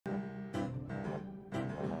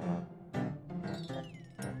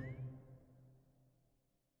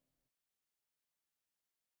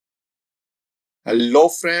Hello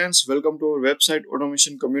friends, welcome to our website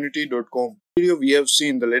automationcommunity.com. Video we have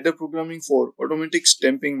seen the ladder programming for automatic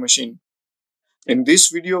stamping machine. In this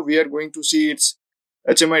video we are going to see its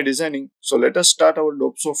HMI designing. So let us start our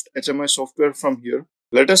DOPSoft HMI software from here.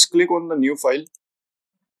 Let us click on the new file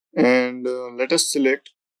and let us select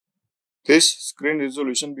this screen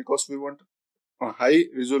resolution because we want a high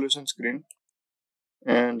resolution screen.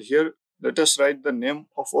 And here let us write the name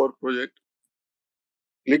of our project.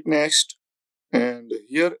 Click next. And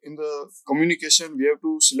here in the communication, we have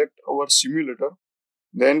to select our simulator,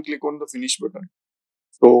 then click on the finish button.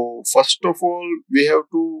 So first of all, we have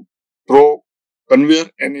to draw conveyor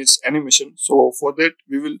and its animation. So for that,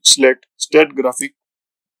 we will select state graphic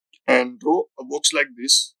and draw a box like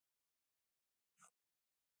this.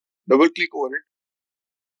 Double click over it.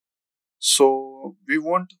 So we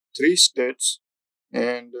want 3 states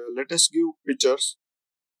and let us give pictures.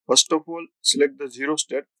 First of all, select the 0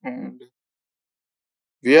 state and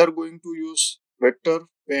we are going to use vector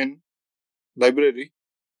pen library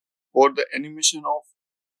for the animation of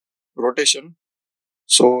rotation.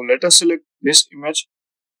 So let us select this image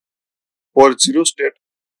for 0 state.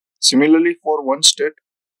 Similarly for 1 state,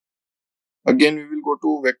 again we will go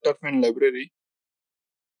to vector pen library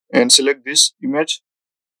and select this image.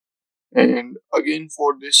 And again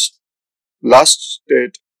for this last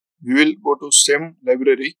state, we will go to same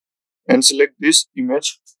library and select this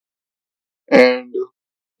image. And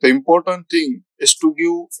the important thing is to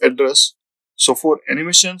give address. So for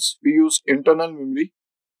animations, we use internal memory.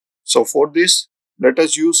 So for this, let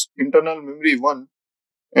us use internal memory 1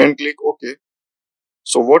 and click OK.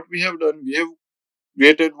 So what we have done, we have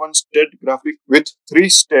created one state graphic with 3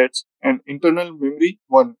 states and internal memory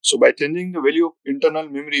 1. So by changing the value of internal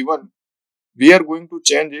memory 1, we are going to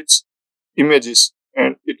change its images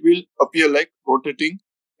and it will appear like rotating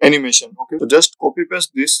animation. Okay, so just copy paste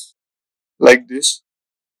this like this.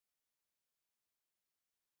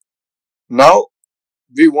 Now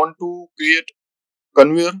we want to create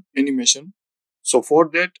conveyor animation. So for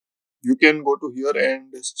that, you can go to here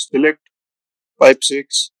and select pipe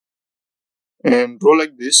 6 and draw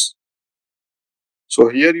like this. So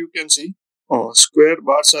here you can see square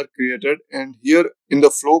bars are created and here in the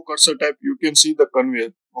flow cursor type you can see the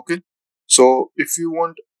conveyor. Okay, so if you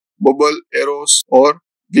want bubble arrows or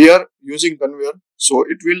we are using conveyor, so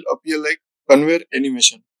it will appear like conveyor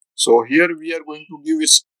animation. So here we are going to give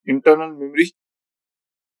its internal memory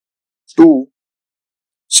 2.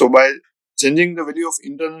 So by changing the value of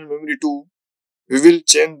internal memory 2, we will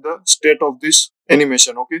change the state of this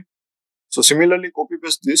animation. Okay, so similarly copy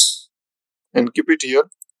paste this and keep it here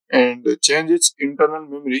and change its internal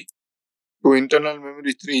memory to internal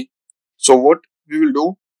memory 3. So what we will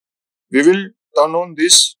do, we will turn on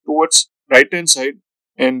this towards right hand side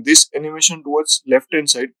and this animation towards left hand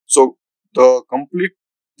side. So the complete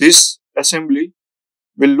this assembly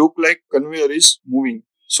will look like conveyor is moving.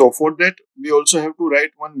 So for that we also have to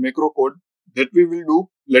write one macro code that we will do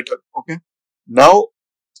later. Okay, now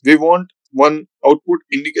we want one output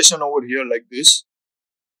indication over here like this.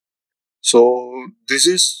 So this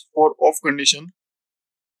is for off condition.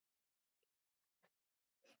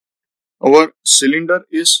 Our cylinder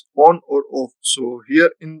is on or off. So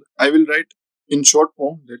here I will write in short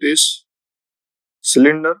form, that is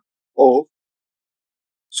cylinder off.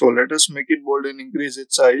 So let us make it bold and increase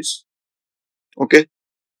its size. Okay.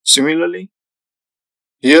 Similarly,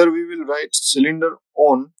 here we will write cylinder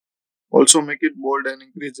on. Also make it bold and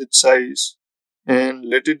increase its size and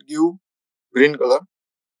let it give green color.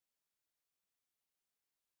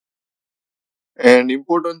 And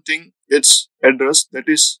important thing, its address, that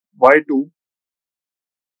is Y2.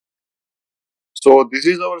 So this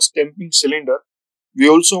is our stamping cylinder. We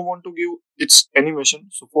also want to give its animation.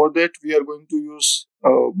 So for that we are going to use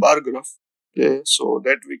a bar graph. Okay, so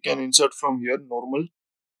that we can insert from here normal.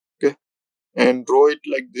 Okay, and draw it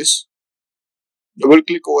like this. Double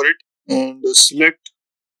click over it and select.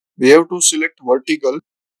 We have to select vertical.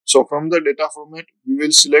 So from the data format we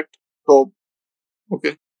will select top.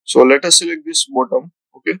 Okay, so let us select this bottom.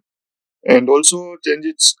 Okay, and also change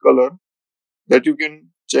its color, that you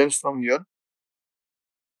can change from here.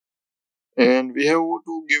 And we have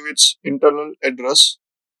to give its internal address.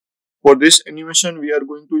 For this animation, we are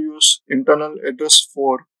going to use internal address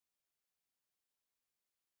 4.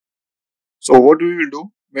 So what we will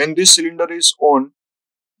do, when this cylinder is on,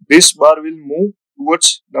 this bar will move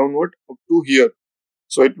towards downward up to here.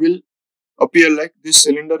 So it will appear like this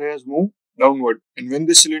cylinder has moved downward. And when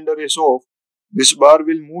this cylinder is off, this bar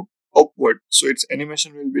will move upward. So its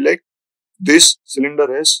animation will be like this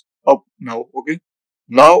cylinder has up now. Okay.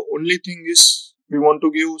 Now only thing is we want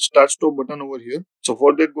to give start stop button over here. So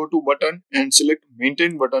for that, go to button and select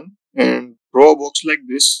maintain button and draw a box like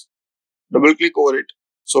this. Double click over it.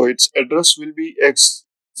 So its address will be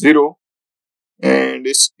X0 and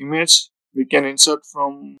its image we can insert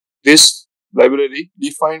from this library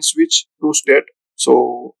define switch to state.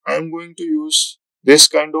 So I am going to use this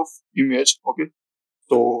kind of image. Okay.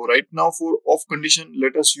 So right now for off condition,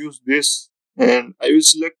 let us use this and I will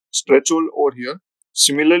select stretch all over here.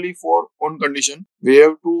 Similarly for on condition, we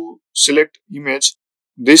have to select image,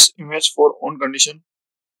 this image for on condition.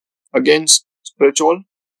 Again stretch all.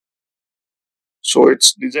 So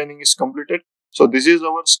its designing is completed. So this is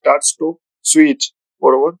our start stop switch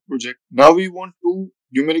for our project. Now we want two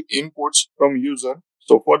numeric inputs from user.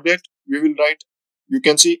 So for that we will write, you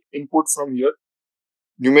can see input from here,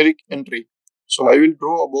 numeric entry. So I will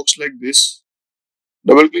draw a box like this.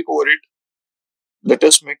 Double click over it. Let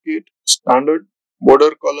us make it standard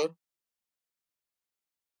border color,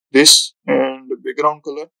 this, and background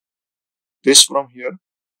color, this from here.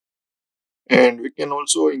 And we can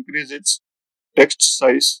also increase its text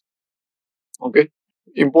size. Okay.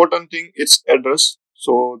 Important thing, its address.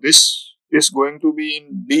 So this is going to be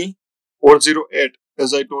in D408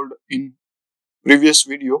 as I told in previous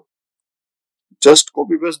video. Just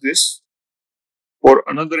copy paste this for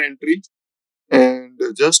another entry and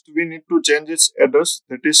just we need to change its address,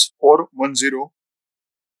 that is 410.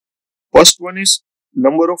 First one is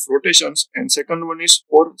number of rotations and second one is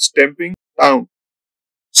for stamping time.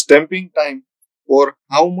 Stamping time for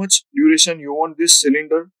how much duration you want this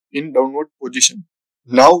cylinder in downward position.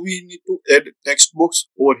 Now we need to add text box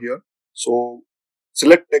over here. So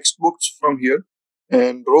select text box from here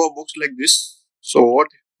and draw a box like this. So what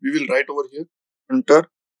we will write over here, enter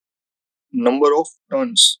number of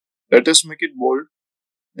turns. Let us make it bold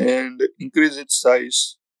and increase its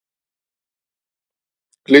size.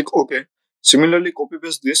 Click OK. Similarly, copy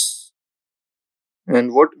paste this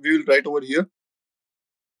and what we will write over here,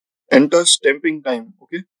 enter stamping time.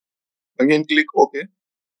 Okay. Again click OK.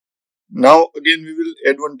 Now again we will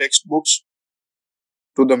add one text box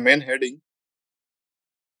to the main heading.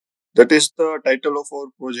 That is the title of our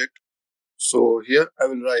project. So here I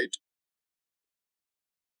will write,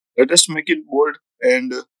 let us make it bold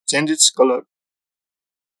and change its color.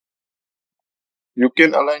 You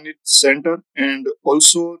can align it center and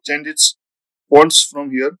also change its fonts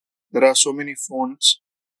from here. There are so many fonts.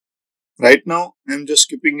 Right now I am just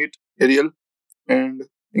keeping it Arial and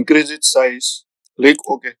increase its size. Click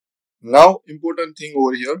OK. Now important thing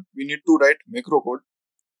over here, we need to write macro code.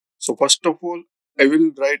 So first of all, I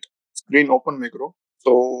will write screen open macro.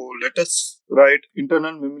 So let us write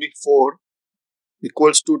internal memory 4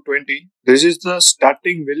 equals to 20. This is the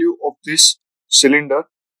starting value of this cylinder.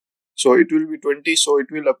 So it will be 20. So it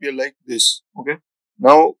will appear like this. Okay.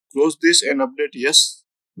 Now close this and update yes.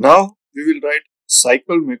 Now we will write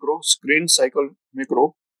cycle macro, screen cycle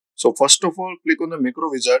macro. So first of all, click on the macro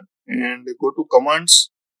wizard and go to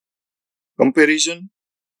commands, comparison,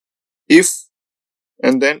 if,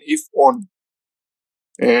 and then if on.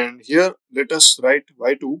 And here let us write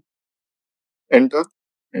y2, enter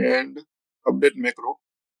and update macro.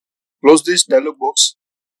 Close this dialog box.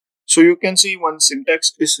 So you can see one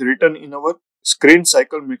syntax is written in our screen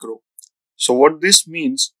cycle macro. So what this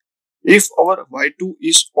means, if our y2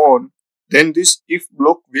 is on, then this if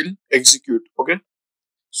block will execute. Okay.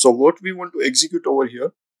 So what we want to execute over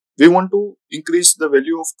here, we want to increase the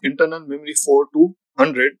value of internal memory 4 to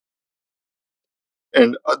 100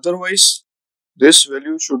 and otherwise this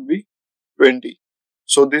value should be 20.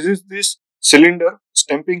 So this is this cylinder,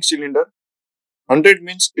 stamping cylinder. 100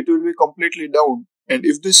 means it will be completely down and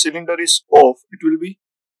if this cylinder is off, it will be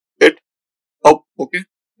at up. Okay.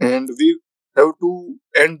 And we have to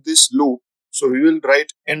end this loop. So we will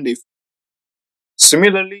write end if.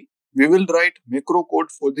 Similarly, we will write macro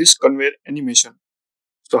code for this conveyor animation.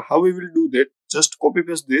 So how we will do that? Just copy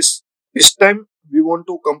paste this. This time we want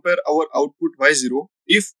to compare our output Y0.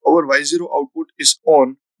 If our Y0 output is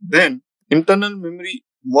on, then internal memory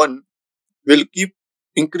 1 will keep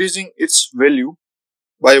increasing its value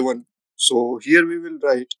by 1. So here we will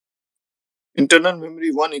write internal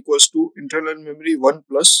memory 1 equals to internal memory 1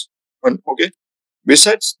 plus 1. Okay.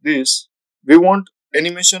 Besides this, we want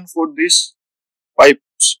animation for these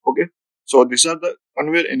pipes. Okay. So these are the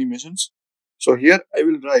conveyor animations. So here I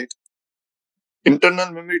will write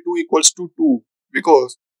internal memory 2 equals to 2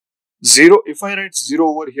 because 0, if I write 0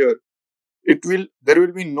 over here, there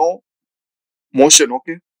will be no motion.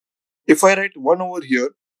 Okay. If I write 1 over here,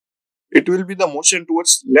 it will be the motion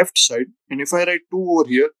towards left side. And if I write 2 over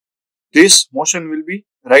here, this motion will be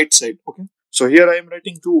right side. Okay. So here I am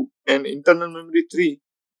writing 2 and internal memory 3.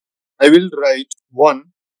 I will write 1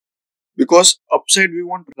 because upside we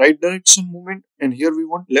want right direction movement and here we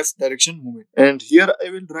want left direction movement. And here I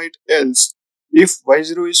will write else. If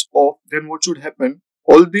y0 is off, then what should happen?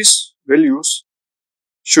 All these values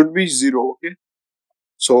should be 0, okay?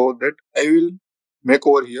 So that I will make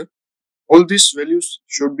over here. All these values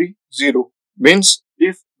should be 0. Means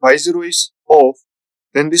if y0 is off,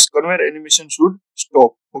 then this conveyor animation should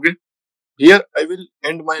stop, okay? Here I will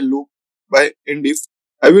end my loop by end if.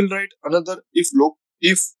 I will write another if loop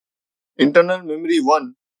if internal memory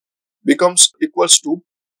 1 becomes equals to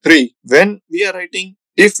 3. When we are writing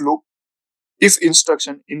if loop, if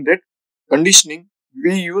instruction, in that conditioning,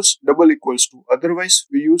 we use double equals to. Otherwise,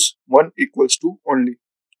 we use 1 equals to only.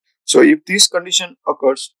 So if this condition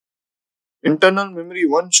occurs, internal memory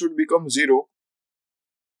 1 should become 0.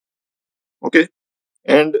 Okay.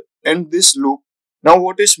 And end this loop. Now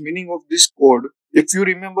what is meaning of this code? If you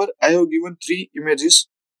remember, I have given 3 images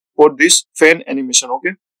for this fan animation.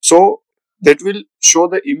 Okay. So that will show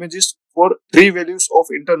the images for 3 values of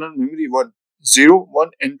internal memory 1, 0, 1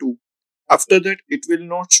 and 2. After that, it will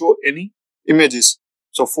not show any images.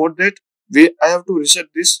 So for that, I have to reset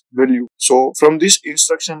this value. So from this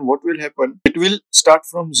instruction, what will happen? It will start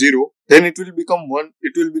from 0, then it will become 1,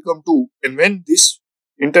 it will become 2. And when this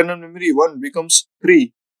internal memory 1 becomes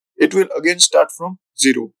 3, it will again start from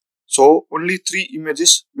 0. So only 3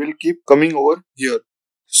 images will keep coming over here.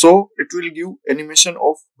 So it will give animation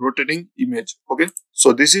of rotating image. Okay.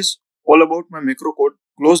 So this is all about my macro code.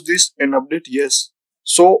 Close this and update yes.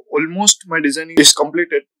 So almost my designing is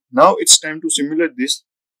completed. Now it's time to simulate this.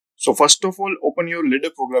 So first of all, open your ladder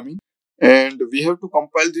programming and we have to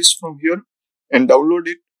compile this from here and download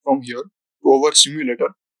it from here to our simulator.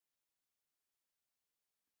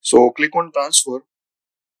 So click on transfer.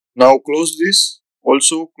 Now close this,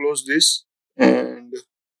 also close this, and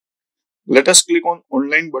let us click on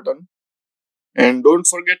online button. And don't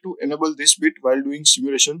forget to enable this bit while doing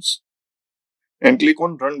simulations and click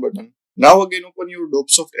on run button. Now again open your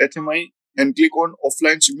Dopsoft HMI and click on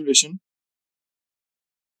offline simulation.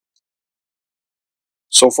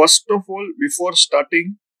 So first of all, before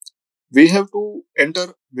starting, we have to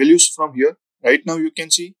enter values from here. Right now you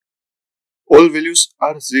can see all values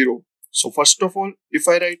are 0. So first of all, if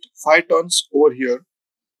I write 5 turns over here,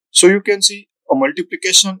 so you can see a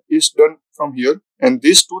multiplication is done from here and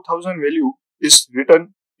this 2000 value is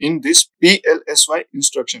written in this PLSY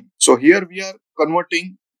instruction. So here we are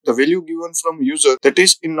converting the value given from user, that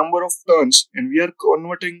is in number of turns, and we are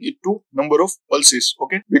converting it to number of pulses.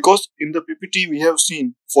 Okay, because in the PPT we have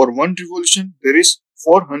seen for one revolution there is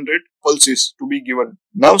 400 pulses to be given.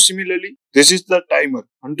 Now similarly, this is the timer,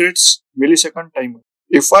 hundreds millisecond timer.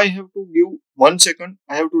 If I have to give 1 second,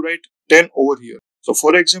 I have to write 10 over here. So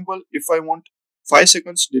for example, if I want 5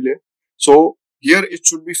 seconds delay, so here it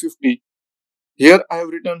should be 50. Here I have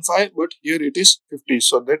written 5, but here it is 50.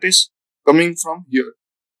 So that is coming from here,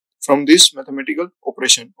 from this mathematical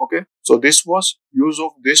operation. Okay. So this was use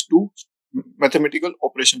of these two mathematical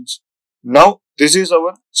operations. Now this is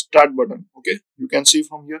our start button. Okay. You can see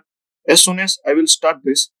from here. As soon as I will start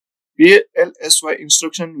this, PLSY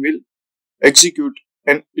instruction will execute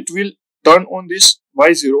and it will turn on this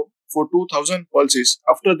Y0 for 2000 pulses.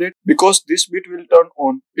 After that, because this bit will turn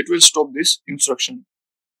on, it will stop this instruction.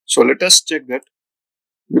 So let us check that.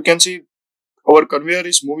 You can see our conveyor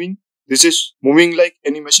is moving. This is moving like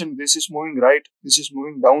animation. This is moving right. This is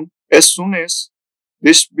moving down. As soon as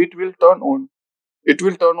this bit will turn on, it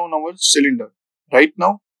will turn on our cylinder. Right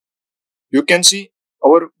now, you can see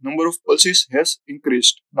our number of pulses has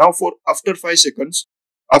increased. Now for after 5 seconds,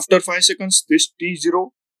 this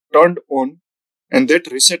T0 turned on and that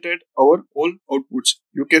resetted our all outputs.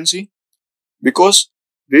 You can see because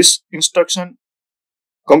this instruction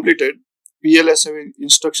completed, PLSY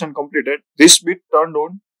instruction completed, this bit turned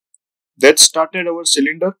on, that started our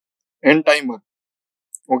cylinder and timer.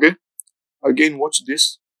 Okay, again watch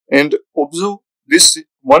this and observe this.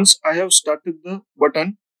 Once I have started the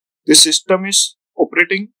button, the system is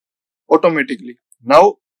operating automatically.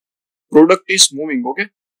 Now product is moving. Okay,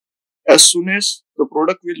 as soon as the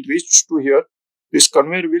product will reach to here, this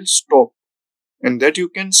conveyor will stop, and that you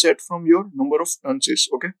can set from your number of turns.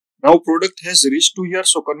 Okay, now product has reached to here,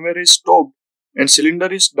 so conveyor is stopped and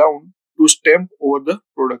cylinder is down to stamp over the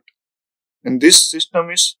product, and this system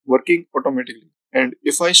is working automatically. And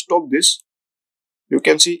if I stop this, you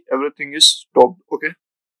can see everything is stopped. Okay,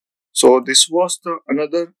 so this was the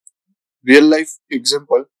another real life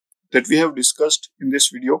example that we have discussed in this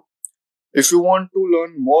video. If you want to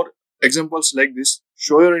learn more examples like this,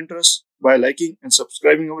 show your interest by liking and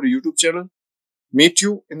subscribing our YouTube channel. Meet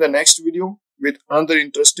you in the next video with another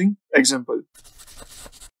interesting example.